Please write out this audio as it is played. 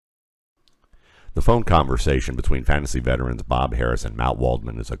The phone conversation between fantasy veterans Bob Harris and Matt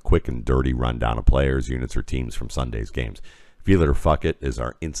Waldman is a quick and dirty rundown of players, units, or teams from Sunday's games. Feel it or fuck it is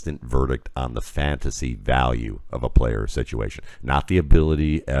our instant verdict on the fantasy value of a player or situation, not the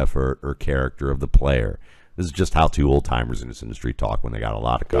ability, effort, or character of the player. This is just how two old-timers in this industry talk when they got a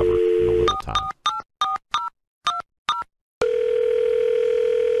lot to cover in a little time.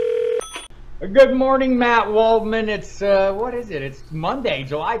 Good morning, Matt Waldman. It's, what is it? It's Monday,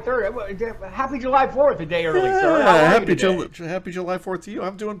 July 3rd. Happy July 4th, a day early, sir. Happy July 4th to you.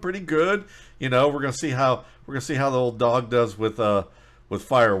 I'm doing pretty good. You know, we're gonna see how the old dog does with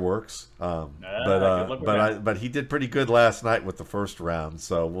fireworks. But he did pretty good last night with the first round,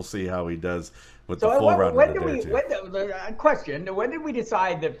 so we'll see how he does with the full round. Question: when did we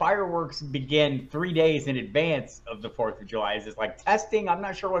decide that fireworks begin 3 days in advance of the 4th of July? Is this like testing? I'm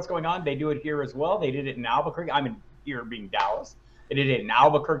not sure what's going on. They do it here as well. They did it in Albuquerque. I'm in here being Dallas. They did it in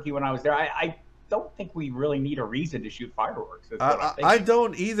Albuquerque when I was there. I don't think we really need a reason to shoot fireworks. I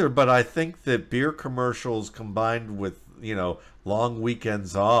don't either, but I think that beer commercials combined with, long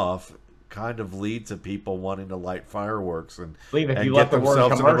weekends off kind of lead to people wanting to light fireworks and get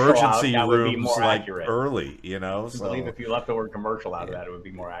themselves in emergency rooms like early, I believe if you left the word commercial out of that, it would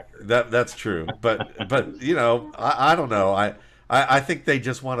be more accurate. That's true. But I don't know. I think they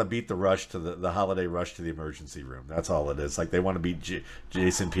just want to beat the rush to the holiday rush to the emergency room. That's all it is. Like they want to beat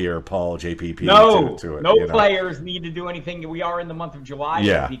Jason Pierre-Paul, JPP to it. No players need to do anything. We are in the month of July.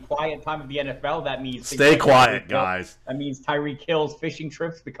 Yeah. It's the quiet time of the NFL. That means stay quiet, guys. That means Tyreek Hill's fishing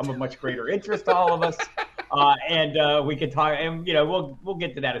trips become of much greater interest to all of us. We can talk, and we'll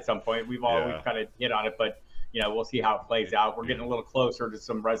get to that at some point. We've kind of hit on it, but we'll see how it plays out. We're getting a little closer to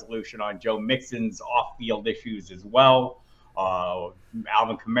some resolution on Joe Mixon's off-field issues as well.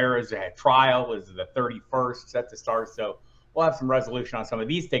 Alvin Kamara's trial is the 31st set to start, so we'll have some resolution on some of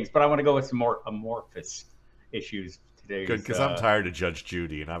these things, but I want to go with some more amorphous issues today. Good, because I'm tired of Judge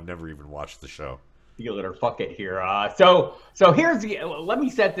Judy and I've never even watched the show. Feel it or fuck it here. So here's let me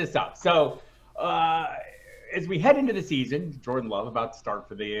set this up. So as we head into the season, Jordan Love about to start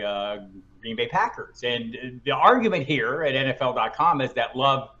for the Green Bay Packers, and the argument here at NFL.com is that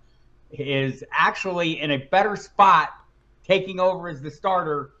Love is actually in a better spot taking over as the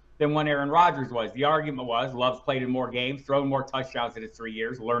starter than when Aaron Rodgers was. The argument was Love's played in more games, thrown more touchdowns in his 3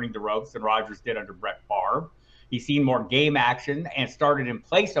 years, learning the ropes than Rodgers did under Brett Favre. He's seen more game action and started in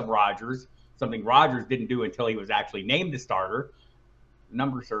place of Rodgers, something Rodgers didn't do until he was actually named the starter.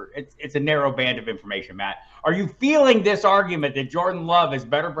 Numbers are, it's a narrow band of information, Matt. Are you feeling this argument that Jordan Love is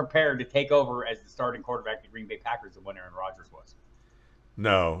better prepared to take over as the starting quarterback of the Green Bay Packers than when Aaron Rodgers was?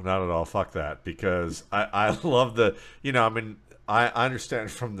 No, not at all. Fuck that. Because I love the, I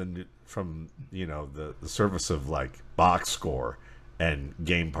understand from the service of like box score and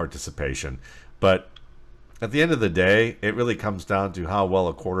game participation, but at the end of the day, it really comes down to how well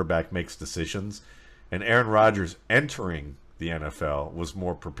a quarterback makes decisions. And Aaron Rodgers entering the NFL was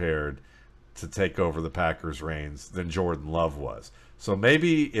more prepared to take over the Packers' reins than Jordan Love was. So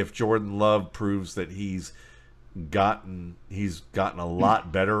maybe if Jordan Love proves that he's gotten a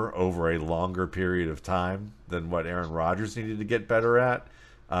lot better over a longer period of time than what Aaron Rodgers needed to get better at,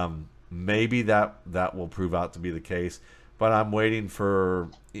 maybe that will prove out to be the case. But I'm waiting for,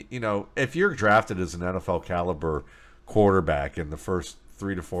 if you're drafted as an NFL caliber quarterback in the first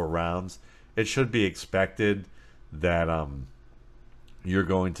 3 to 4 rounds, it should be expected that you're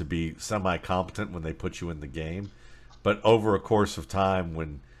going to be semi-competent when they put you in the game. But over a course of time,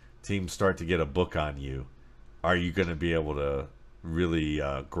 when teams start to get a book on you, are you going to be able to really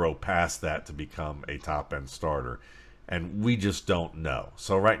grow past that to become a top-end starter? And we just don't know.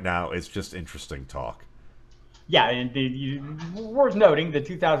 So right now, it's just interesting talk. Yeah, and worth noting, the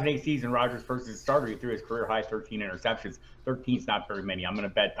 2008 season, Rodgers first as starter, he threw his career-high 13 interceptions. 13's not very many. I'm going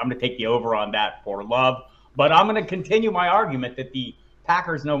to take the over on that for Love. But I'm going to continue my argument that the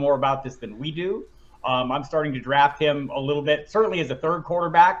Packers know more about this than we do. I'm starting to draft him a little bit, certainly as a third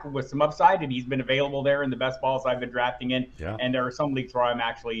quarterback with some upside, and he's been available there in the best balls I've been drafting in. Yeah. And there are some leagues where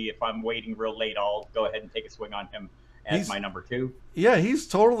if I'm waiting real late, I'll go ahead and take a swing on him as my number 2. Yeah, he's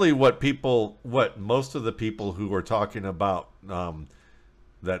totally what most of the people who are talking about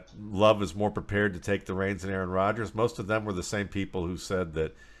that Love is more prepared to take the reins than Aaron Rodgers. Most of them were the same people who said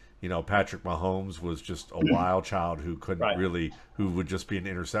that Patrick Mahomes was just a wild child who couldn't who would just be an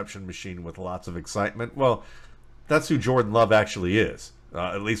interception machine with lots of excitement. Well, that's who Jordan Love actually is,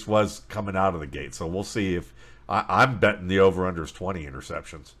 at least was coming out of the gate. So we'll see if I'm betting the over-under is 20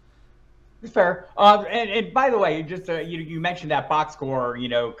 interceptions. Fair. And by the way, just you mentioned that box score,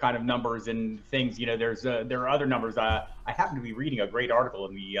 kind of numbers and things. There are other numbers. I happen to be reading a great article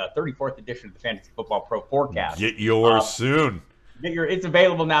in the 34th edition of the Fantasy Football Pro Forecast. Get yours soon. It's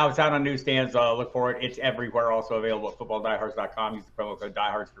available now. It's out on newsstands. Look for it. It's everywhere. Also available at footballdiehards.com. Use the promo code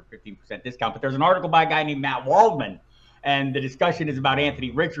diehards for 15% discount. But there's an article by a guy named Matt Waldman, and the discussion is about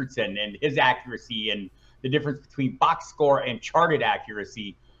Anthony Richardson and his accuracy and the difference between box score and charted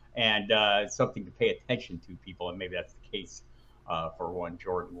accuracy, and something to pay attention to, people. And maybe that's the case for one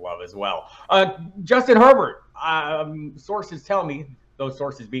Jordan Love as well. Justin Herbert. Sources tell me, those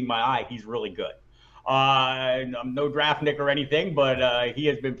sources being my eye, he's really good. I'm no draft nick or anything, but he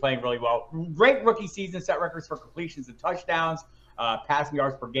has been playing really well. Great rookie season, set records for completions and touchdowns, passing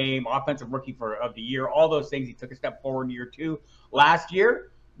yards per game, offensive rookie of the year, all those things. He took a step forward in year 2. Last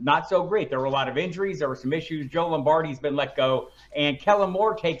year, not so great. There were a lot of injuries. There were some issues. Joe Lombardi's been let go, and Kellen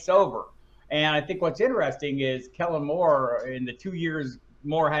Moore takes over. And I think what's interesting is Kellen Moore, in the 2 years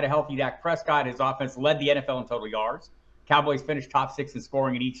Moore had a healthy Dak Prescott, his offense led the NFL in total yards. Cowboys finished top 6 in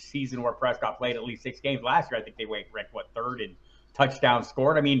scoring in each season where Prescott played at least 6 games. Last year, I think they ranked, third in touchdowns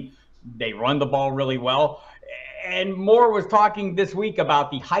scored. I mean, they run the ball really well. And Moore was talking this week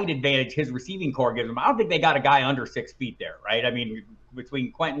about the height advantage his receiving core gives him. I don't think they got a guy under 6 feet there, right? I mean,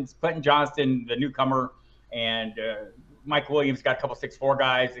 between Quentin Johnston, the newcomer, and Mike Williams got a couple 6'4"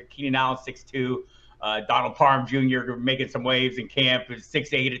 guys. Keenan Allen 6'2". Donald Parham Jr. making some waves in camp, is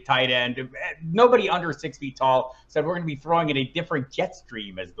 6'8" at tight end. Nobody under 6 feet tall. Said we're going to be throwing in a different jet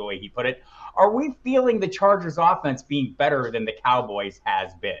stream, as the way he put it. Are we feeling the Chargers offense being better than the Cowboys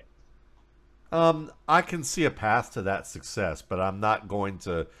has been? I can see a path to that success, but I'm not going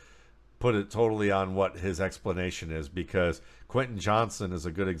to put it totally on what his explanation is, because Quentin Johnson is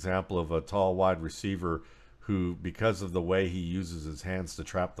a good example of a tall wide receiver who, because of the way he uses his hands to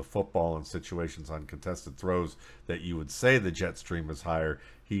trap the football in situations on contested throws that you would say the jet stream is higher,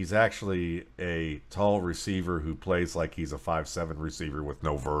 he's actually a tall receiver who plays like he's a 5'7" receiver with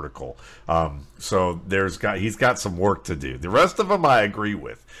no vertical. So he's got some work to do. The rest of them I agree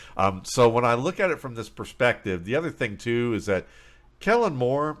with. So when I look at it from this perspective, the other thing too is that Kellen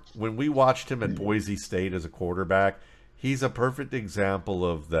Moore, when we watched him at Boise State as a quarterback, he's a perfect example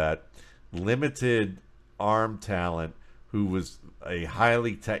of that limited arm talent who was a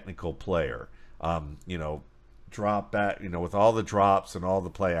highly technical player. Drop back, with all the drops and all the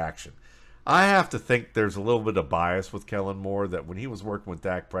play action. I have to think there's a little bit of bias with Kellen Moore, that when he was working with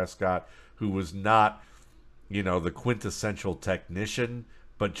Dak Prescott, who was not, the quintessential technician,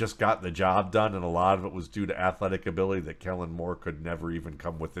 but just got the job done, and a lot of it was due to athletic ability that Kellen Moore could never even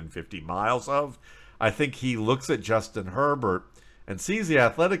come within 50 miles of. I think he looks at Justin Herbert and sees the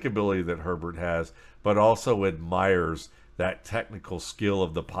athletic ability that Herbert has, but also admires that technical skill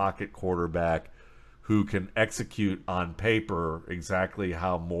of the pocket quarterback who can execute on paper exactly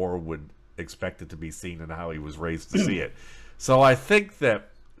how Moore would expect it to be seen and how he was raised to see it. So I think that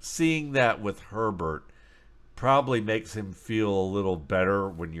seeing that with Herbert probably makes him feel a little better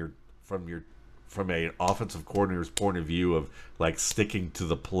when you're from an offensive coordinator's point of view of like sticking to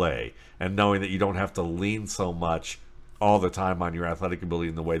the play and knowing that you don't have to lean so much all the time on your athletic ability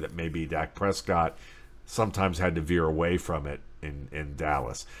in the way that maybe Dak Prescott sometimes had to veer away from it in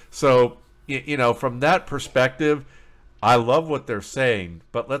Dallas. So, from that perspective, I love what they're saying,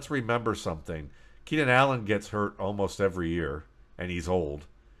 but let's remember something. Keenan Allen gets hurt almost every year, and he's old.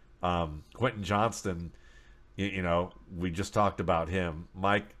 Quentin Johnston, we just talked about him.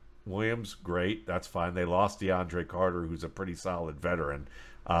 Mike Williams, great, that's fine. They lost DeAndre Carter, who's a pretty solid veteran.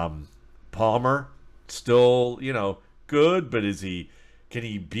 Palmer, still, good, but can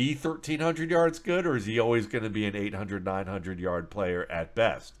he be 1,300 yards good, or is he always going to be an 800, 900 yard player at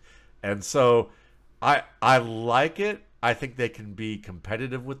best? And so I like it. I think they can be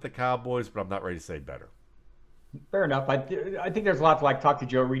competitive with the Cowboys, but I'm not ready to say better. Fair enough. I think there's a lot to talk to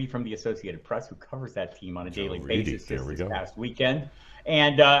Joe Reedy from the Associated Press, who covers that team on a daily basis this past weekend.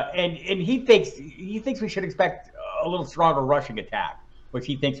 And he thinks we should expect a little stronger rushing attack, which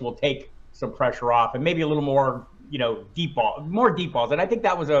he thinks will take some pressure off and maybe a little more, more deep balls. And I think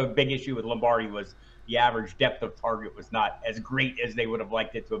that was a big issue with Lombardi, was the average depth of target was not as great as they would have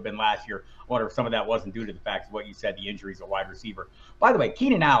liked it to have been last year. I wonder if some of that wasn't due to the fact of what you said, the injuries at wide receiver. By the way,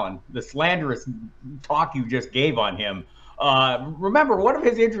 Keenan Allen, the slanderous talk you just gave on him, remember, one of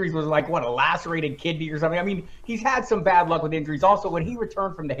his injuries was a lacerated kidney or something. I mean, he's had some bad luck with injuries. Also, when he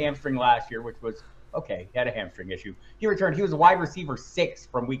returned from the hamstring last year, which was, okay, he had a hamstring issue. He was a wide receiver 6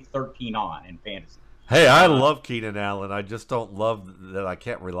 from week 13 on in fantasy. Hey, I love Keenan Allen. I just don't love that I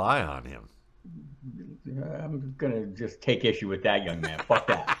can't rely on him. I'm going to just take issue with that young man. Fuck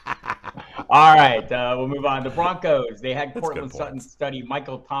that. All right, we'll move on. The Broncos, they had That's good Cortland Sutton points. study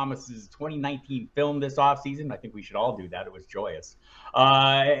Michael Thomas's 2019 film this offseason. I think we should all do that. It was joyous.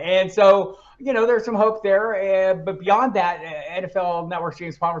 And so, there's some hope there. But beyond that, NFL Network's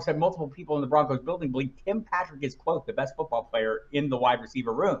James Palmer said multiple people in the Broncos building believe Tim Patrick is, quote, the best football player in the wide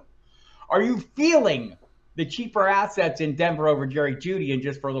receiver room. Are you feeling the cheaper assets in Denver over Jerry Jeudy? And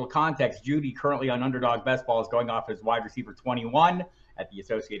just for a little context, Jeudy currently on Underdog Best Ball is going off as wide receiver 21 at the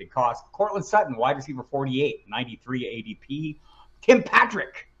associated cost. Cortland Sutton, wide receiver 48, 93 ADP. Tim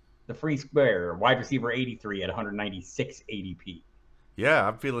Patrick, the free square, wide receiver 83 at 196 ADP. Yeah,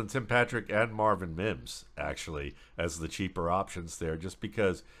 I'm feeling Tim Patrick and Marvin Mims actually as the cheaper options there, just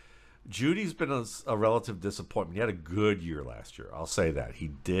because Judy's been a relative disappointment. He had a good year last year. I'll say that.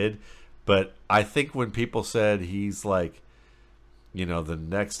 He did. But I think when people said he's like, the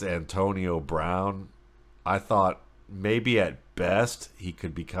next Antonio Brown, I thought maybe at best he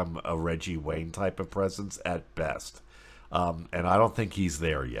could become a Reggie Wayne type of presence at best. And I don't think he's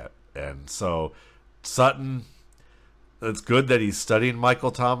there yet. And so Sutton, it's good that he's studying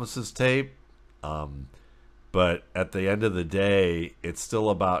Michael Thomas's tape. But at the end of the day, it's still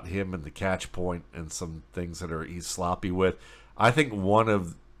about him and the catch point and some things that he's sloppy with. I think one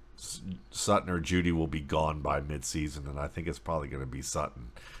of Sutton or Jeudy will be gone by midseason, and I think it's probably going to be Sutton.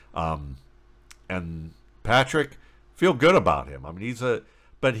 And Patrick, feel good about him. I mean,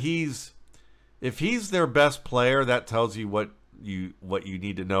 if he's their best player, that tells you what you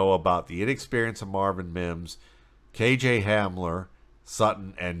need to know about the inexperience of Marvin Mims, KJ Hamler,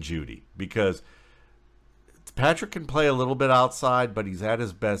 Sutton, and Jeudy, because Patrick can play a little bit outside, but he's at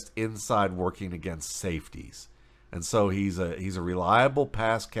his best inside working against safeties. And so he's a reliable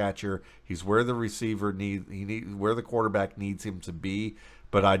pass catcher. He's where the receiver where the quarterback needs him to be,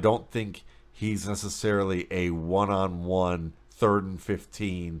 but I don't think he's necessarily a one-on-one 3rd and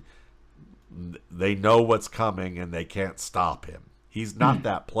 15. They know what's coming and they can't stop him. He's not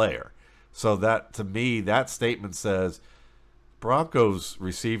that player. So that, to me, that statement says Broncos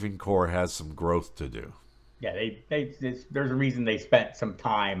receiving core has some growth to do. Yeah, there's a reason they spent some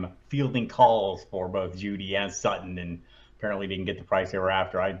time fielding calls for both Jeudy and Sutton, and apparently didn't get the price they were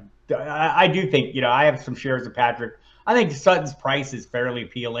after. I do think, I have some shares of Patrick. I think Sutton's price is fairly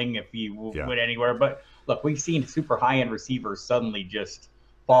appealing if he went anywhere. But look, we've seen super high-end receivers suddenly just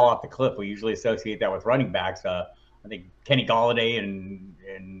fall off the cliff. We usually associate that with running backs. I think Kenny Galladay and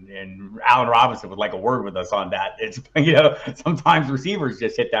Allen Robinson would like a word with us on that. It's sometimes receivers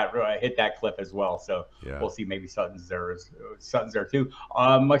just hit that cliff as well. So We'll see. Maybe Sutton's there too.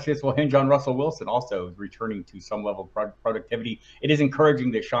 Much of this will hinge on Russell Wilson also returning to some level of productivity. It is encouraging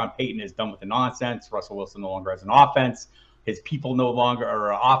that Sean Payton is done with the nonsense. Russell Wilson no longer has an offense. His people no longer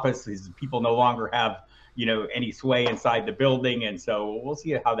have any sway inside the building, and so we'll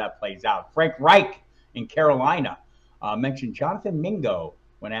see how that plays out. Frank Reich in Carolina mentioned Jonathan Mingo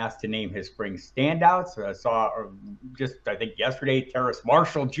when asked to name his spring standouts. I think yesterday, Terrace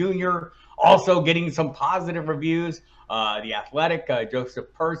Marshall Jr. also getting some positive reviews. The Athletic,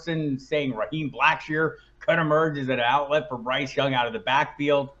 Joseph Person saying Raheem Blackshear could emerge as an outlet for Bryce Young out of the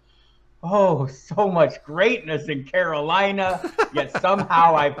backfield. Oh, so much greatness in Carolina, yet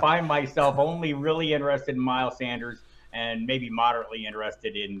somehow I find myself only really interested in Miles Sanders and maybe moderately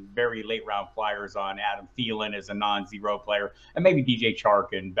interested in very late round flyers on Adam Thielen as a non-zero player, and maybe DJ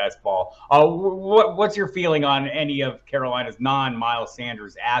Chark in best ball. What's your feeling on any of Carolina's non-Miles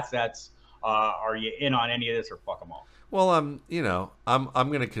Sanders assets? Are you in on any of this, or fuck them all? Well, I'm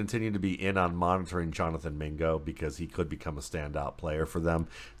going to continue to be in on monitoring Jonathan Mingo because he could become a standout player for them.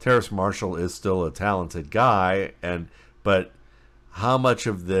 Terrace Marshall is still a talented guy, but how much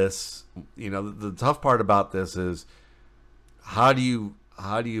of this, the tough part about this is how do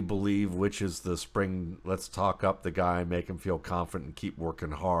you believe which is the spring, let's talk up the guy, make him feel confident and keep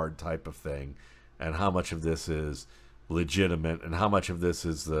working hard type of thing, and how much of this is legitimate, and how much of this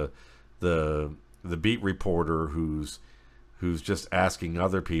is the beat reporter who's just asking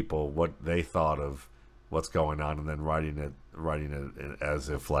other people what they thought of what's going on and then writing it as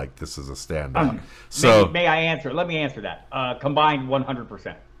if like this is a standout. So may I answer? Let me answer that. Combined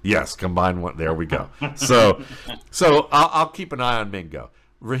 100%. Yes, combined one. There we go. So I'll keep an eye on Mingo.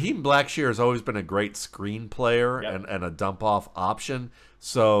 Raheem Blackshear has always been a great screen player and a dump off option.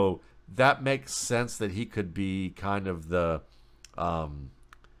 So that makes sense that he could be kind of the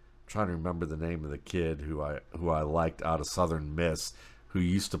trying to remember the name of the kid who I liked out of Southern Miss, who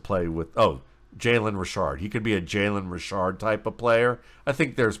used to play with Jalen Richard. He could be a Jalen Richard type of player. I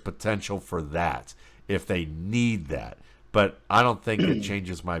think there's potential for that if they need that. but I don't think it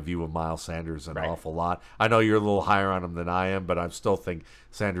changes my view of Miles Sanders an Right. awful lot. I know you're a little higher on him than I am, but I still think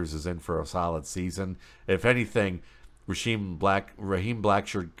Sanders is in for a solid season. If anything, Raheem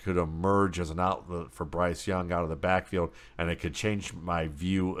Blackshirt could emerge as an outlet for Bryce Young out of the backfield, and it could change my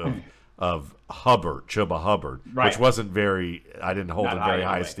view of Chuba Hubbard, Right. which wasn't I didn't hold Not in very high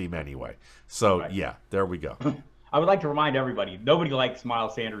high anyway. esteem anyway. So, Right. yeah, there we go. I would like to remind everybody, nobody likes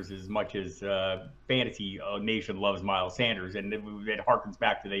Miles Sanders as much as Fantasy Nation loves Miles Sanders. And it harkens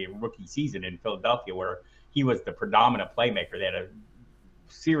back to the rookie season in Philadelphia where he was the predominant playmaker. They had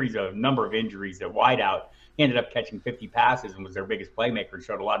a number of injuries at wideout. He ended up catching 50 passes and was their biggest playmaker,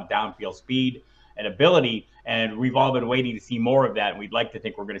 showed a lot of downfield speed and ability. And we've all been waiting to see more of that. And we'd like to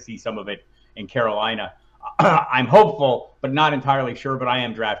think we're going to see some of it in Carolina. I'm hopeful, but not entirely sure. But I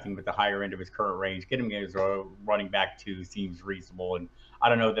am drafting with the higher end of his current range. Getting him as a running back 2 seems reasonable. And I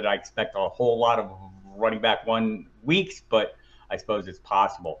don't know that I expect a whole lot of running back 1 weeks, but I suppose it's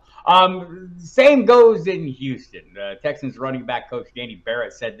possible. Same goes in Houston. Texans running back coach Danny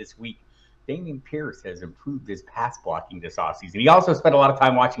Barrett said this week Dameon Pierce has improved his pass blocking this offseason. He also spent a lot of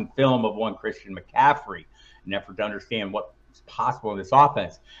time watching film of one Christian McCaffrey in an effort to understand what's possible in this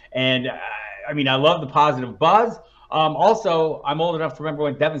offense. And I love the positive buzz. Also, I'm old enough to remember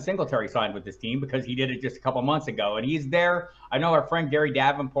when Devin Singletary signed with this team because he did it just a couple months ago, and he's there. I know our friend Gary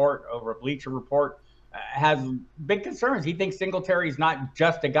Davenport over at Bleacher Report has big concerns. He thinks Singletary is not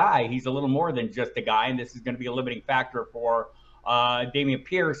just a guy; he's a little more than just a guy, and this is going to be a limiting factor for Dameon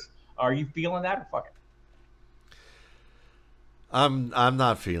Pierce. Are you feeling that, or fuck it? I'm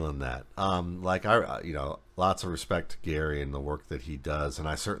not feeling that. Lots of respect to Gary and the work that he does, and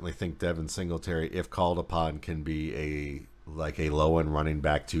I certainly think Devin Singletary, if called upon, can be a low end running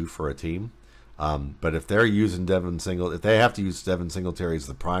back 2 for a team. But if they're using if they have to use Devin Singletary as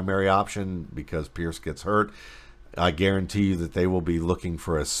the primary option because Pierce gets hurt, I guarantee you that they will be looking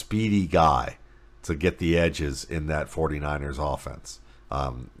for a speedy guy to get the edges in that 49ers offense.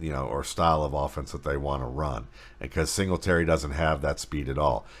 Or style of offense that they want to run. Because Singletary doesn't have that speed at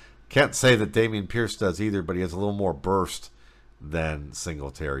all. Can't say that Dameon Pierce does either, but he has a little more burst than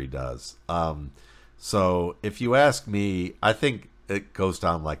Singletary does. So if you ask me, I think it goes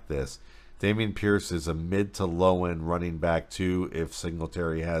down like this. Dameon Pierce is a mid to low end running back 2 if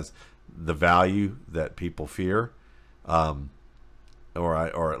Singletary has the value that people fear, or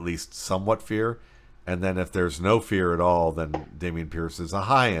at least somewhat fear. And then if there's no fear at all, then Dameon Pierce is a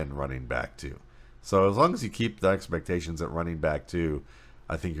high-end running back, too. So as long as you keep the expectations at running back, too,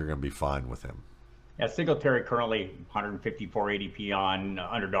 I think you're going to be fine with him. Yeah, Singletary currently 154 ADP on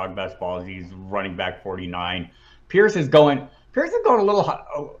Underdog Best Balls. He's running back 49. Pierce is going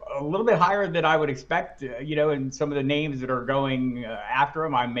a little bit higher than I would expect. And some of the names that are going after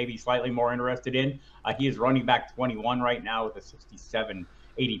him, I'm maybe slightly more interested in. He is running back 21 right now with a 67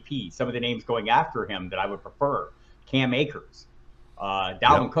 ADP. Some of the names going after him that I would prefer: Cam Akers,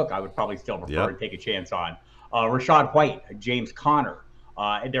 Dalvin Cook. I would probably still prefer to take a chance on Rashad White, James Conner.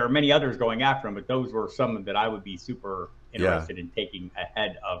 And there are many others going after him, but those were some that I would be super interested in taking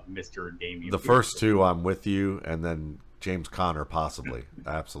ahead of Mr. Dameon. The first 2, I'm with you, and then James Conner possibly.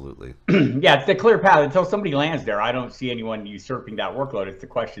 Absolutely. Yeah, it's the clear path. Until somebody lands there, I don't see anyone usurping that workload. It's the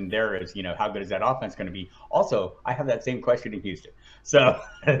question there is, how good is that offense going to be? Also, I have that same question in Houston. So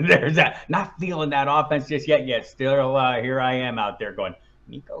there's that. Not feeling that offense just yet. Still, here I am out there going,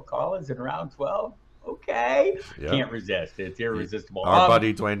 Nico Collins in round 12? Okay. Yep. Can't resist. It's irresistible. Our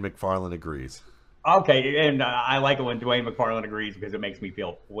buddy Dwayne McFarland agrees. Okay, and I like it when Dwayne McFarland agrees because it makes me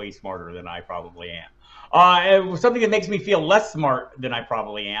feel way smarter than I probably am. Something that makes me feel less smart than I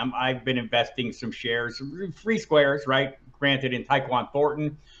probably am, I've been investing some shares, free squares, right? Granted, in Tyquan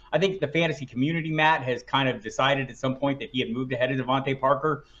Thornton. I think the fantasy community, Matt, has kind of decided at some point that he had moved ahead of Devontae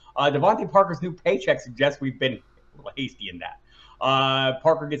Parker. Devontae Parker's new paycheck suggests we've been a little hasty in that.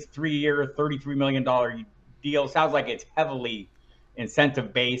 Parker gets a 3-year, $33 million deal. Sounds like it's heavily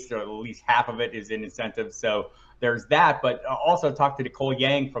incentive-based, or at least half of it is in incentive. So there's that. But also talked to Nicole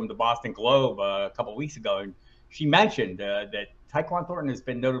Yang from the Boston Globe a couple of weeks ago, and she mentioned that Tyquan Thornton has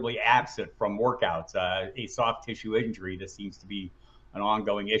been notably absent from workouts, a soft tissue injury that seems to be an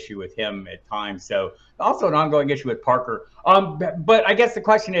ongoing issue with him at times. So also an ongoing issue with Parker. But I guess the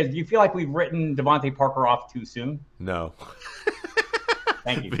question is, do you feel like we've written Devontae Parker off too soon? No.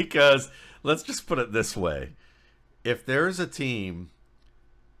 Thank you. Because let's just put it this way. If there's a team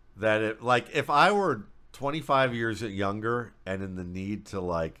that if I were 25 years younger and in the need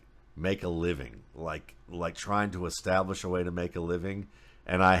to make a living, like trying to establish a way to make a living,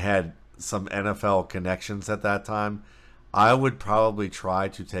 and I had some NFL connections at that time, I would probably try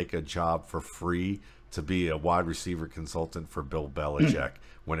to take a job for free to be a wide receiver consultant for Bill Belichick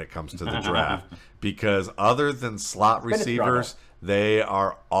when it comes to the draft, because other than slot receivers, they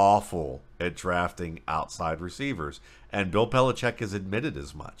are awful at drafting outside receivers, and Bill Belichick has admitted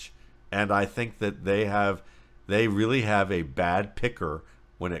as much. And I think that they really have a bad picker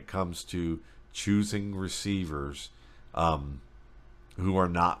when it comes to choosing receivers who are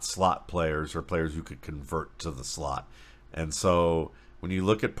not slot players or players who could convert to the slot. And so when you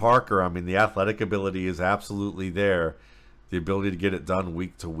look at Parker, I mean, the athletic ability is absolutely there. The ability to get it done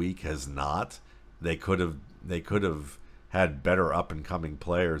week to week has not. They could have had better up and coming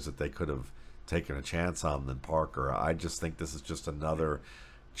players that they could have taken a chance on than Parker. I just think this is just another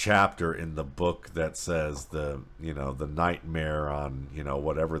chapter in the book that says the nightmare on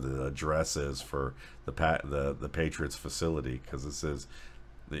whatever the address is for the Patriots facility, because this is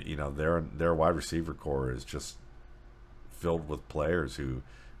their wide receiver core is just filled with players who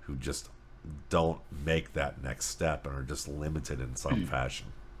just don't make that next step and are just limited in some fashion.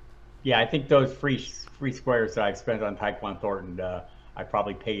 Yeah, I think those free squares that I've spent on Tyquan Thornton, I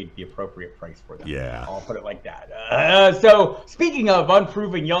probably paid the appropriate price for them. Yeah. I'll put it like that. So speaking of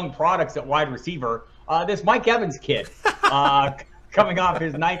unproven young products at wide receiver, this Mike Evans kid coming off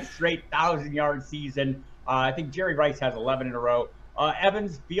his 9th straight 1,000-yard season. I think Jerry Rice has 11 in a row.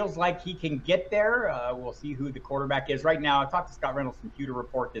 Evans feels like he can get there. We'll see who the quarterback is. Right now, I talked to Scott Reynolds from Pewter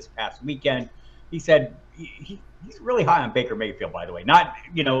Report this past weekend. He said he's really high on Baker Mayfield, by the way. Not,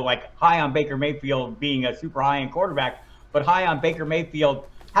 like high on Baker Mayfield being a super high-end quarterback, but high on Baker Mayfield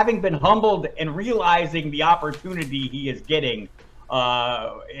having been humbled and realizing the opportunity he is getting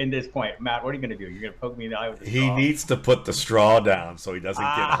in this point. Matt, what are you going to do? You're going to poke me in the eye with the straw? He needs to put the straw down so he doesn't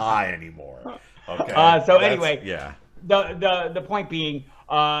get high anymore. Okay. Anyway, yeah. The point being,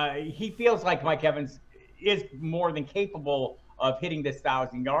 he feels like Mike Evans is more than capable of hitting this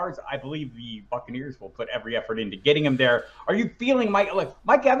 1,000 yards. I believe the Buccaneers will put every effort into getting him there. Are you feeling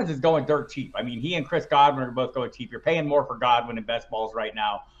Mike Evans is going dirt cheap? I mean, he and Chris Godwin are both going cheap. You're paying more for Godwin in best balls right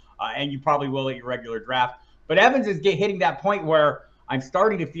now, and you probably will at your regular draft. But Evans is hitting that point where I'm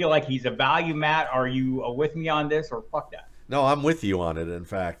starting to feel like he's a value. Matt, are you with me on this, or fuck that? No, I'm with you on it, in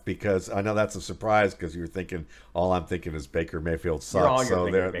fact, because I know that's a surprise because you're thinking, all I'm thinking is Baker Mayfield sucks.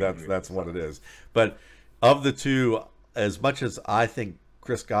 So that's what it is. But of the two, as much as I think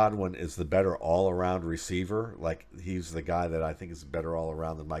Chris Godwin is the better all-around receiver, like he's the guy that I think is better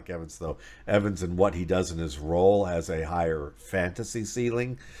all-around than Mike Evans, though Evans and what he does in his role has a higher fantasy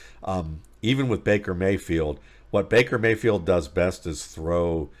ceiling. Even with Baker Mayfield, what Baker Mayfield does best is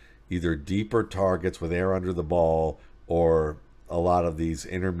throw either deeper targets with air under the ball or a lot of these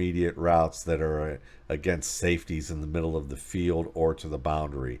intermediate routes that are against safeties in the middle of the field or to the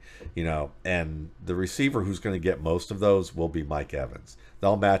boundary, and the receiver who's going to get most of those will be Mike Evans.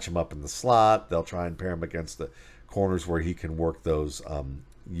 They'll match him up in the slot. They'll try and pair him against the corners where he can work those,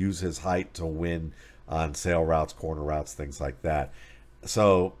 use his height to win on sail routes, corner routes, things like that.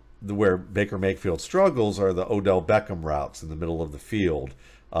 So where Baker Mayfield struggles are the Odell Beckham routes in the middle of the field,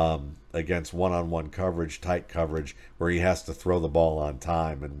 against one-on-one coverage, tight coverage, where he has to throw the ball on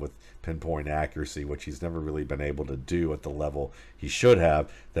time and with pinpoint accuracy, which he's never really been able to do at the level he should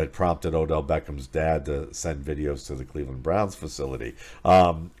have, that prompted Odell Beckham's dad to send videos to the Cleveland Browns facility,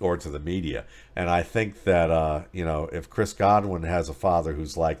 or to the media. And I think that, if Chris Godwin has a father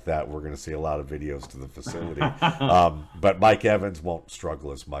who's like that, we're going to see a lot of videos to the facility. But Mike Evans won't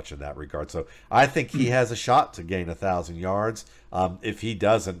struggle as much in that regard. So I think he has a shot to gain 1,000 yards. If he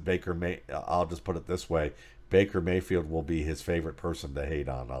doesn't, I'll just put it this way, Baker Mayfield will be his favorite person to hate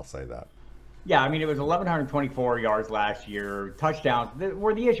on. I'll say that. Yeah, I mean, it was 1,124 yards last year. Touchdowns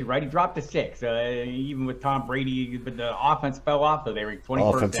were the issue, right? He dropped to 6. Even with Tom Brady, but the offense fell off, though. They were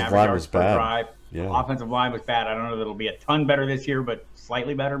 21st average yards per drive. Yeah. Offensive line was bad. I don't know that it'll be a ton better this year, but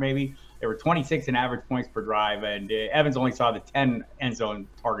slightly better maybe. They were 26 in average points per drive, and Evans only saw the 10 end zone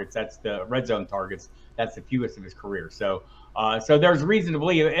targets. That's the red zone targets. That's the fewest of his career. So there's reason to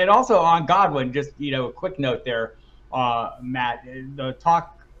believe. And also on Godwin, just a quick note there, Matt. The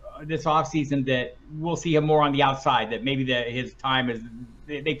talk this offseason that we'll see him more on the outside. That maybe his time is.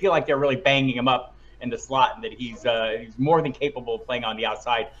 They feel like they're really banging him up in the slot, and that he's more than capable of playing on the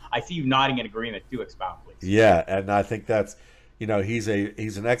outside. I see you nodding in agreement. Do expound, please. Yeah, and I think that's. He's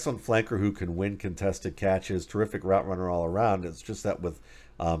an excellent flanker who can win contested catches, terrific route runner all around. It's just that with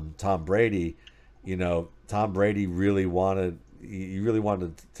Tom Brady, Tom Brady really wanted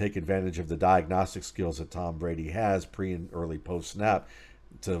to take advantage of the diagnostic skills that Tom Brady has pre and early post snap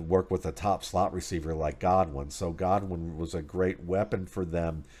to work with a top slot receiver like Godwin. So Godwin was a great weapon for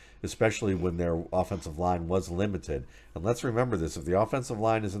them especially when their offensive line was limited. And let's remember this: if the offensive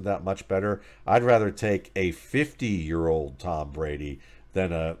line isn't that much better, I'd rather take a 50-year-old Tom Brady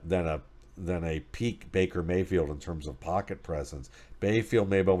than a peak Baker Mayfield in terms of pocket presence. Mayfield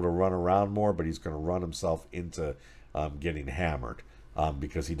may be able to run around more, but he's going to run himself into getting hammered.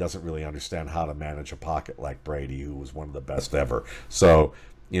 Because he doesn't really understand how to manage a pocket like Brady, who was one of the best ever. So,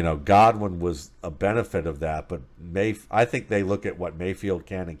 Godwin was a benefit of that, but I think they look at what Mayfield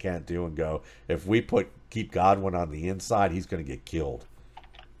can and can't do and go, if we keep Godwin on the inside, he's going to get killed.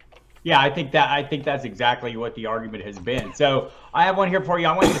 Yeah, I think that's exactly what the argument has been. So I have one here for you.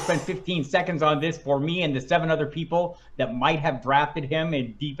 I want you to spend 15 seconds on this for me and the 7 other people that might have drafted him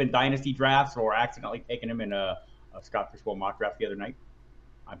in dynasty drafts or accidentally taken him in a Scott Fishbowl mock draft the other night.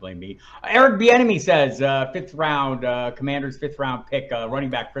 I blame me. Eric Bieniemy says, 5th round, Commanders' 5th round pick, running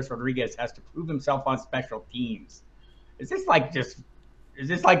back Chris Rodriguez has to prove himself on special teams. Is this like just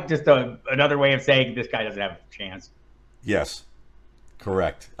another way of saying this guy doesn't have a chance? Yes,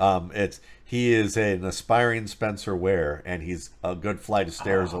 correct. He is an aspiring Spencer Ware, and he's a good flight of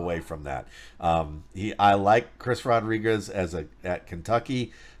stairs away from that. I like Chris Rodriguez at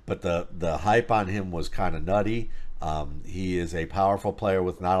Kentucky, but the hype on him was kind of nutty. He is a powerful player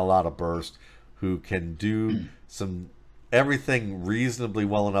with not a lot of burst, who can do everything reasonably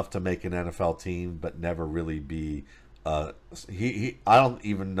well enough to make an NFL team, but never really be. I don't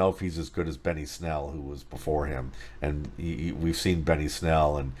even know if he's as good as Benny Snell, who was before him. And we've seen Benny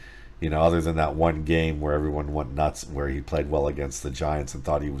Snell, and other than that one game where everyone went nuts, where he played well against the Giants and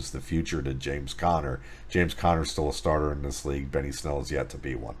thought he was the future to James Conner. James Conner's still a starter in this league. Benny Snell is yet to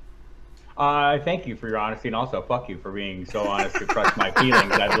be one. Thank you for your honesty, and also fuck you for being so honest to crush my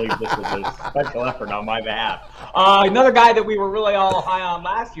feelings. I believe this was a special effort on my behalf. Another guy that we were really all high on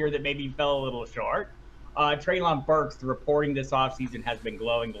last year that maybe fell a little short, Treylon Burks. The reporting this offseason has been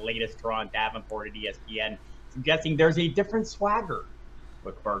glowing. The latest Teron Davenport at ESPN suggesting there's a different swagger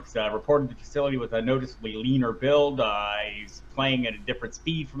with Burks. Reported the facility with a noticeably leaner build. He's playing at a different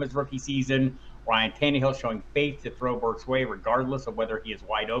speed from his rookie season. Ryan Tannehill showing faith to throw Burks' way, regardless of whether he is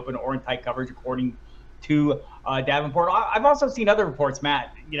wide open or in tight coverage, according to Davenport. I've also seen other reports,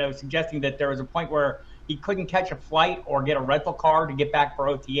 Matt, suggesting that there was a point where he couldn't catch a flight or get a rental car to get back for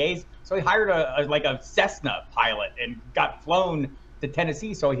OTAs. So he hired a Cessna pilot and got flown to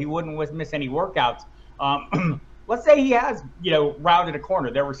Tennessee so he wouldn't miss any workouts. Let's say he has, rounded a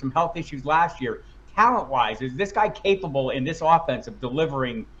corner. There were some health issues last year. Talent-wise, is this guy capable in this offense of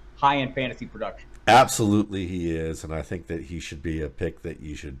delivering high-end fantasy production? Absolutely, he is, and I think that he should be a pick that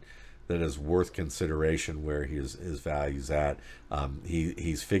is worth consideration where his value's at.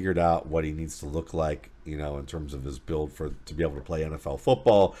 He's figured out what he needs to look like, in terms of his build to be able to play NFL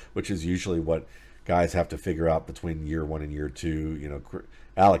football, which is usually what guys have to figure out between year 1 and year 2.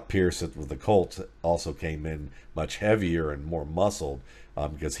 Alec Pierce with the Colts also came in much heavier and more muscled.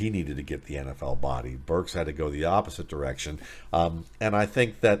 Because he needed to get the NFL body. Burks had to go the opposite direction. And I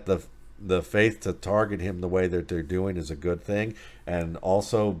think that the faith to target him the way that they're doing is a good thing. And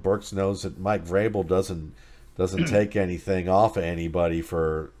also Burks knows that Mike Vrabel doesn't take anything off of anybody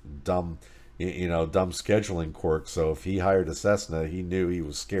for dumb scheduling quirks. So if he hired a Cessna, he knew he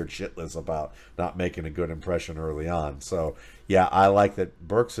was scared shitless about not making a good impression early on. So yeah, I like that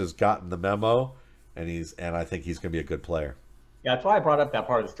Burks has gotten the memo, and I think he's going to be a good player. Yeah, that's why I brought up that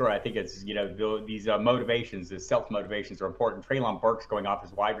part of the story. I think it's, these motivations, the self-motivations are important. Treylon Burks going off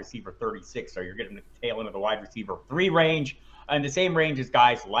as wide receiver 36, so you're getting the tail end of the wide receiver 3 range, and the same range as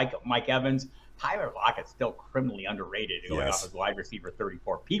guys like Mike Evans. Tyler Lockett's still criminally underrated going off as wide receiver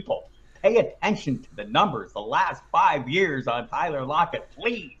 34. People, pay attention to the numbers. The last 5 years on Tyler Lockett,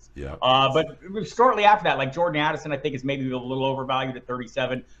 please. Yeah. But shortly after that, like Jordan Addison, I think is maybe a little overvalued at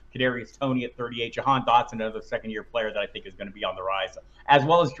 37. Kadarius Toney at 38. Jahan Dotson, another second-year player that I think is going to be on the rise, as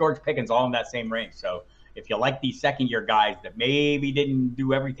well as George Pickens, all in that same range. So if you like these second-year guys that maybe didn't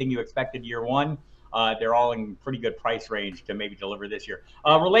do everything you expected year 1, they're all in pretty good price range to maybe deliver this year.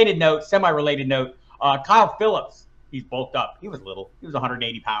 Semi-related note, Kyle Phillips. He's bulked up. He was little. He was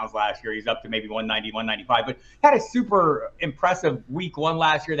 180 pounds last year. He's up to maybe 190, 195, but had a super impressive week 1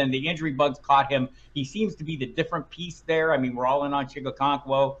 last year. Then the injury bugs caught him. He seems to be the different piece there. I mean, we're all in on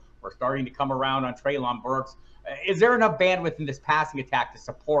Chigakonkwo. We're starting to come around on Treylon Burks. Is there enough bandwidth in this passing attack to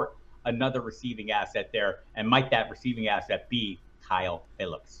support another receiving asset there? And might that receiving asset be Kyle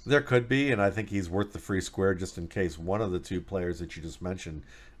Phillips? There could be, and I think he's worth the free square just in case one of the 2 players that you just mentioned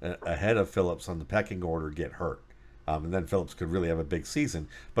ahead of Phillips on the pecking order get hurt. And then Phillips could really have a big season.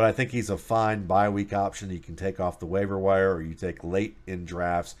 But I think he's a fine bye-week option you can take off the waiver wire, or you take late in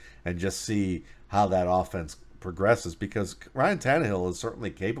drafts and just see how that offense progresses, because Ryan Tannehill is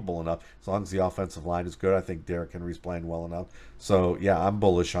certainly capable enough as long as the offensive line is good. I think Derrick Henry's playing well enough. So yeah, I'm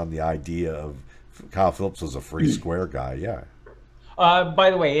bullish on the idea of Kyle Phillips was a free square guy. Yeah. By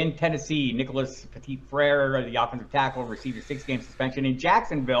the way, in Tennessee, Nicholas Petit-Frere, the offensive tackle, received a 6-game suspension. In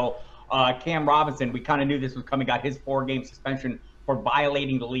Jacksonville, Cam Robinson, we kind of knew this was coming, got his 4-game suspension for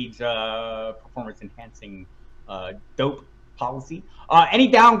violating the league's performance-enhancing dope policy.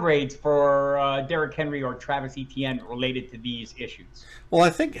 Any downgrades for Derrick Henry or Travis Etienne related to these issues? Well, I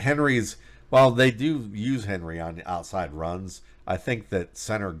think while they do use Henry on the outside runs, I think that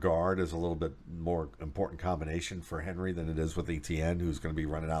center guard is a little bit more important combination for Henry than it is with ETN, who's going to be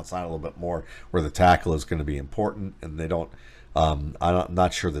running outside a little bit more, where the tackle is going to be important. And they don't, I'm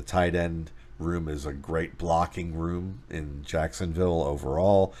not sure the tight end room is a great blocking room in Jacksonville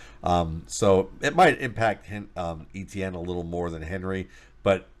overall. So it might impact ETN a little more than Henry,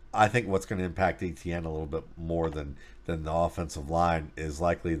 but I think what's going to impact ETN a little bit more than the offensive line is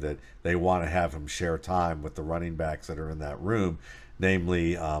likely that they want to have him share time with the running backs that are in that room,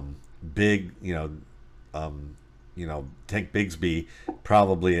 namely big, Tank Bigsby,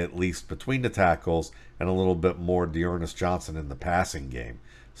 probably at least between the tackles, and a little bit more Dearness Johnson in the passing game.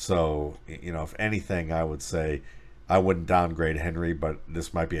 So, if anything, I would say I wouldn't downgrade Henry, but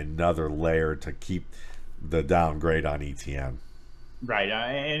this might be another layer to keep the downgrade on ETN. Right,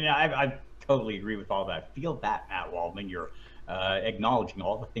 and I totally agree with all that. Feel that, Matt Waldman. You're acknowledging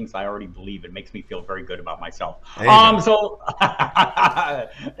all the things I already believe. It makes me feel very good about myself. So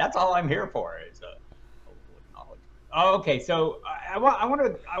that's all I'm here for is acknowledgement. Okay, so I want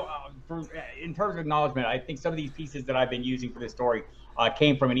to, in terms of acknowledgement, I think some of these pieces that I've been using for this story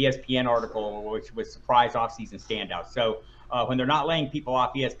came from an ESPN article, which was surprise offseason standouts. So when they're not laying people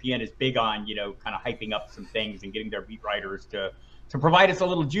off, ESPN is big on kind of hyping up some things and getting their beat writers to provide us a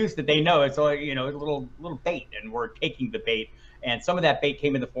little juice that they know it's a little bait, and we're taking the bait. And some of that bait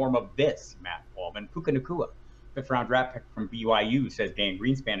came in the form of this, Matt Waldman. Puka Nacua, 5th-round draft pick from BYU, says Dan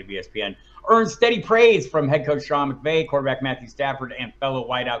Greenspan of ESPN, earns steady praise from head coach Sean McVay, quarterback Matthew Stafford, and fellow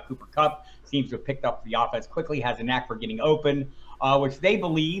wideout Cooper Kupp. Seems to have picked up the offense quickly, has a knack for getting open, which they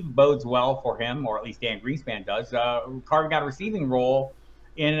believe bodes well for him, or at least Dan Greenspan does, carving out a receiving role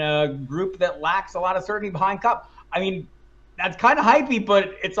in a group that lacks a lot of certainty behind Kupp. I mean, that's kind of hypey,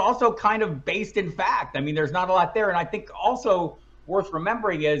 but it's also kind of based in fact. I mean, there's not a lot there. And I think also worth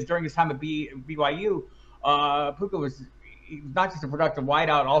remembering is during his time at BYU, Puka was not just a productive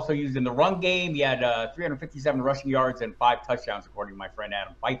wideout, also used in the run game. He had 357 rushing yards and 5 touchdowns, according to my friend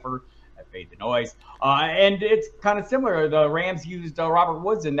Adam Pfeiffer. That made the noise. And it's kind of similar. The Rams used Robert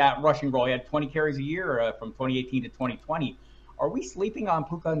Woods in that rushing role. He had 20 carries a year from 2018 to 2020. Are we sleeping on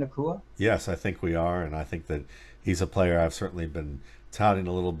Puka Nacua? Yes, I think we are, and I think that he's a player I've certainly been touting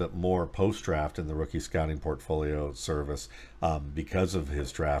a little bit more post-draft in the rookie scouting portfolio service because of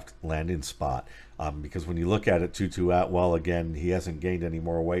his draft landing spot. Because when you look at it, Tutu Atwell, again, he hasn't gained any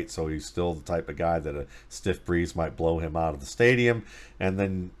more weight, so he's still the type of guy that a stiff breeze might blow him out of the stadium. And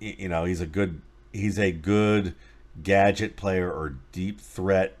then, he's a good gadget player or deep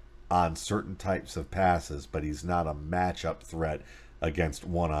threat on certain types of passes, but he's not a matchup threat against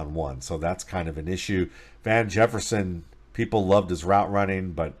one-on-one. So that's kind of an issue. Van Jefferson, people loved his route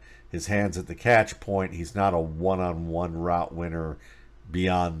running, but his hands at the catch point, he's not a one-on-one route winner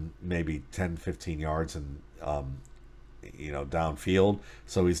beyond maybe 10, 15 yards and downfield.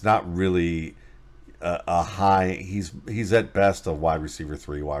 So he's not really a high, he's at best a wide receiver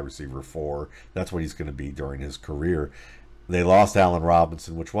 3, wide receiver 4. That's what he's going to be during his career. They lost Allen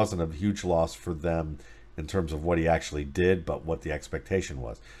Robinson, which wasn't a huge loss for them in terms of what he actually did, but what the expectation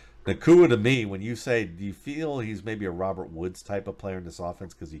was. Nacua, to me, when you say, do you feel he's maybe a Robert Woods type of player in this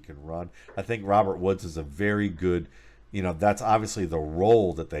offense because he can run? I think Robert Woods is a very good, that's obviously the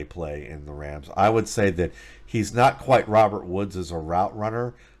role that they play in the Rams. I would say that he's not quite Robert Woods as a route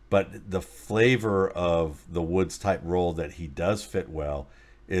runner, but the flavor of the Woods type role that he does fit well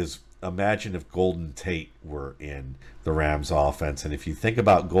is, imagine if Golden Tate were in the Rams offense. And if you think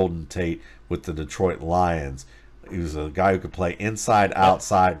about Golden Tate with the Detroit Lions, he was a guy who could play inside,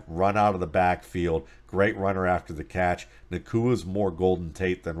 outside, run out of the backfield, great runner after the catch. Nacua is more Golden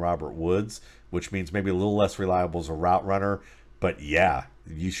Tate than Robert Woods, which means maybe a little less reliable as a route runner. But yeah,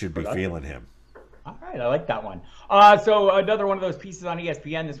 you should be feeling him. All right, I like that one. So another one of those pieces on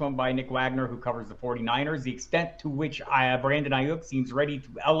ESPN, this one by Nick Wagner, who covers the 49ers. The extent to which Brandon Ayuk seems ready to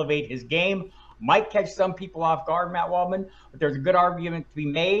elevate his game might catch some people off guard, Matt Waldman, but there's a good argument to be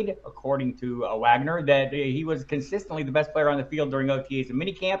made, according to Wagner, that he was consistently the best player on the field during OTAs and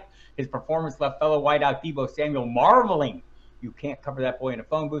minicamp. His performance left fellow wideout Deebo Samuel marveling. You can't cover that boy in a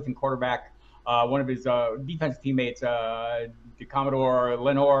phone booth, and quarterback one of his defense teammates, Commodore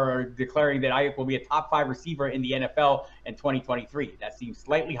Lenore, declaring that Ayuk will be a top 5 receiver in the NFL in 2023. That seems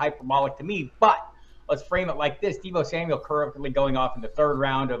slightly hyperbolic to me, but let's frame it like this. Deebo Samuel currently going off in the 3rd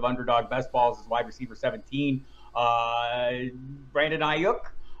round of Underdog Best Balls as wide receiver 17. Brandon Ayuk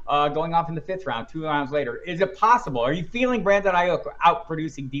going off in the 5th round, 2 rounds later. Is it possible? Are you feeling Brandon Ayuk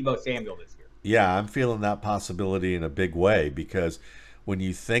outproducing Deebo Samuel this year? Yeah, I'm feeling that possibility in a big way because when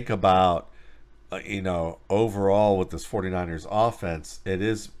you think about, overall with this 49ers offense, it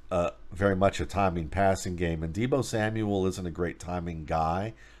is very much a timing passing game. And Deebo Samuel isn't a great timing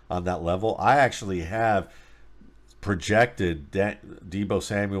guy on that level. I actually have projected Deebo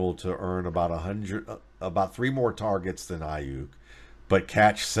Samuel to earn about 3 more targets than Ayuk, but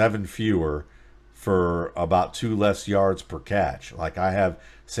catch 7 fewer for about 2 less yards per catch. Like I have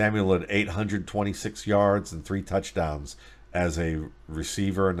Samuel at 826 yards and 3 touchdowns as a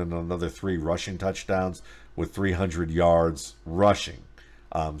receiver, and then another 3 rushing touchdowns with 300 yards rushing.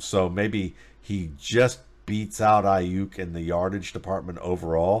 So maybe he just beats out Ayuk in the yardage department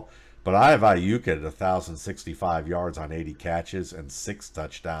overall. But I have Ayuk at 1,065 yards on 80 catches and 6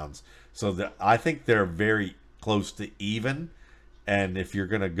 touchdowns. So I think they're very close to even. And if you're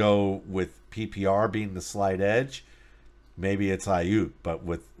going to go with PPR being the slight edge, maybe it's Ayuk. But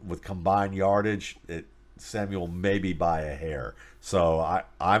with combined yardage, Samuel maybe by a hair. So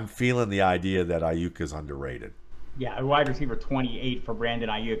I'm feeling the idea that Ayuk is underrated. Yeah, wide receiver 28 for Brandon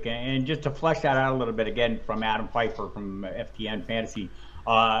Ayuk. And just to flesh that out a little bit, again, from Adam Pfeiffer from FTN Fantasy,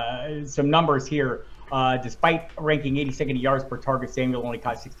 some numbers here. Despite ranking 82nd in yards per target, Samuel only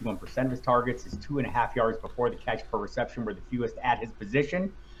caught 61% of his targets. His 2.5 yards before the catch per reception were the fewest at his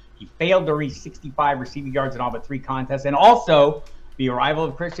position. He failed to reach 65 receiving yards in all but 3 contests. And also, the arrival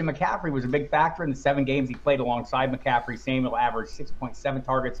of Christian McCaffrey was a big factor in the 7 games he played alongside McCaffrey. Samuel averaged 6.7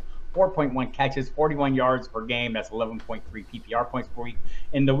 targets, 4.1 catches, 41 yards per game. That's 11.3 PPR points per week.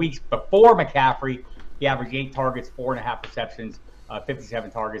 In the weeks before McCaffrey, he averaged 8 targets, 4.5 receptions,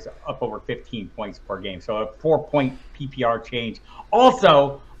 57 targets, up over 15 points per game. So a 4-point PPR change.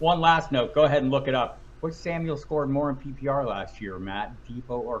 Also, one last note. Go ahead and look it up. Which Samuel scored more in PPR last year, Matt?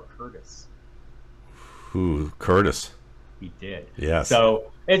 Deebo or Curtis? Ooh, Curtis. He did. Yes.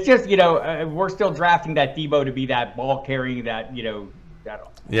 So it's just, we're still drafting that Deebo to be that ball carrying, that, that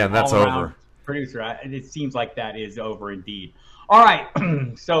yeah, and that's over. Producer. And it seems like that is over indeed. All right.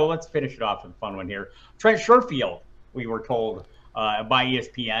 So let's finish it off with a fun one here. Trent Sherfield, we were told by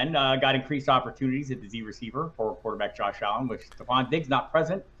ESPN, got increased opportunities at the Z receiver for quarterback Josh Allen, with Stephon Diggs not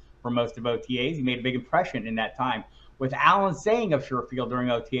present for most of OTAs. He made a big impression in that time, with Allen saying of Sherfield during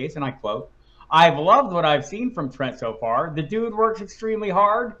OTAs, and I quote, "I've loved what I've seen from Trent so far. The dude works extremely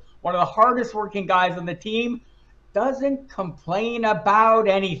hard. One of the hardest working guys on the team. Doesn't complain about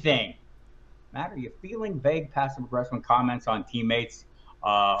anything." Matt, are you feeling vague passive-aggressive comments on teammates,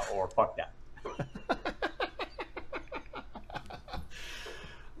 or fuck that?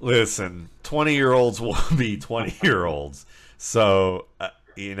 Listen, 20-year-olds will be 20-year-olds. So,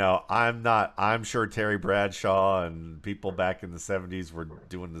 I'm sure Terry Bradshaw and people back in the 70s were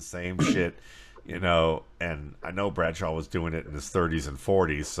doing the same shit, and I know Bradshaw was doing it in his 30s and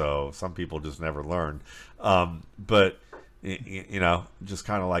 40s, so some people just never learned. But, just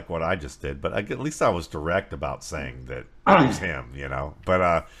kind of like what I just did. But at least I was direct about saying that it was him,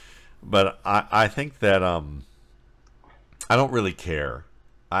 But I think that I don't really care.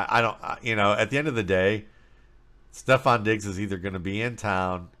 I don't, at the end of the day, Stephon Diggs is either going to be in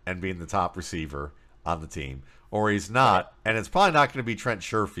town and being the top receiver on the team, or he's not. And it's probably not going to be Trent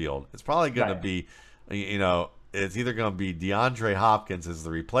Sherfield. It's probably going to be, it's either going to be DeAndre Hopkins as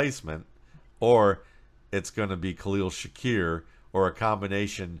the replacement, or it's going to be Khalil Shakir, or a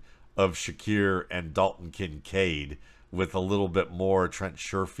combination of Shakir and Dalton Kincaid with a little bit more Trent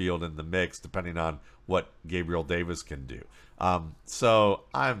Sherfield in the mix, depending on what Gabriel Davis can do. So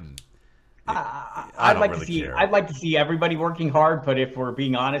I'd like to see everybody working hard, but if we're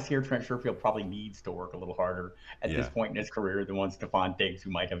being honest here, Trent Sherfield probably needs to work a little harder at this point in his career than one Stephon Diggs,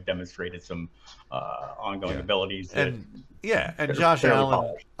 who might have demonstrated some ongoing abilities. And Josh Allen.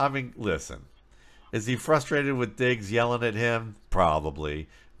 Polished. I mean, listen, is he frustrated with Diggs yelling at him? Probably.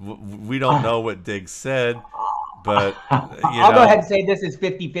 We don't know what Diggs said. But I'll go ahead and say this is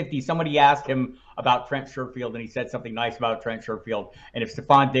 50-50. Somebody asked him about Trent Sherfield, and he said something nice about Trent Sherfield. And if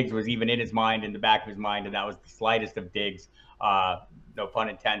Stephon Diggs was even in his mind, in the back of his mind, and that was the slightest of Diggs, no pun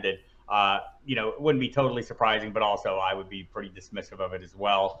intended, it wouldn't be totally surprising, but also I would be pretty dismissive of it as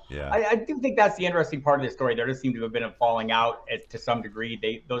well. Yeah. I do think that's the interesting part of the story. There does seem to have been a falling out to some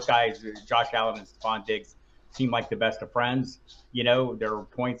degree. Those guys, Josh Allen and Stephon Diggs, seem like the best of friends. There are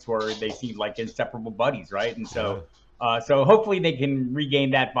points where they seem like inseparable buddies, right? And so, so hopefully they can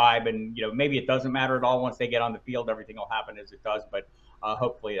regain that vibe, and maybe it doesn't matter at all once they get on the field. Everything will happen as it does, but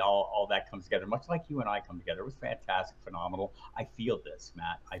hopefully all that comes together, much like you and I come together. It was fantastic, phenomenal. I feel this,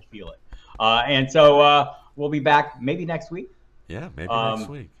 Matt. I feel it. And so we'll be back maybe next week. Yeah, maybe next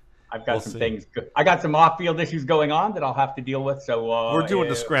week. I've got some things. I got some off-field issues going on that I'll have to deal with. So we're doing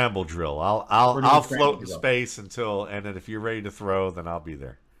the scramble drill. I'll float in space until, and then if you're ready to throw, then I'll be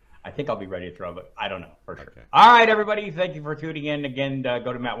there. I think I'll be ready to throw, but I don't know for sure. Okay. All right, everybody. Thank you for tuning in. Again,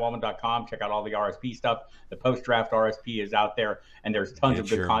 go to mattwaldman.com. Check out all the RSP stuff. The post-draft RSP is out there, and there's tons of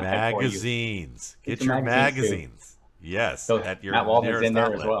good content magazines. for you. Get your magazines. Yes. So at your Matt Waldman's in there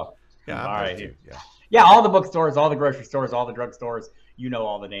outlet as well. Yeah, all right. Yeah, all the bookstores, all the grocery stores, all the drugstores.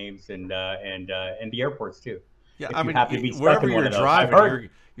 All the names, and the airports too. Yeah, I mean, wherever you're driving,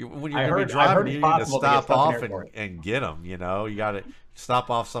 when you're going to be driving, you need to stop off and get them. You got to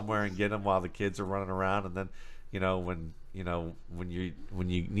stop off somewhere and get them while the kids are running around, and then when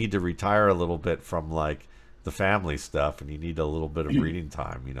you need to retire a little bit from like the family stuff, and you need a little bit of reading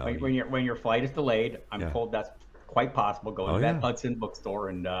time. When your flight is delayed, I'm told that's quite possible. Go to that Hudson bookstore,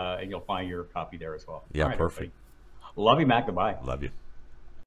 and you'll find your copy there as well. Yeah, perfect. Love you, Matt. Goodbye. Love you.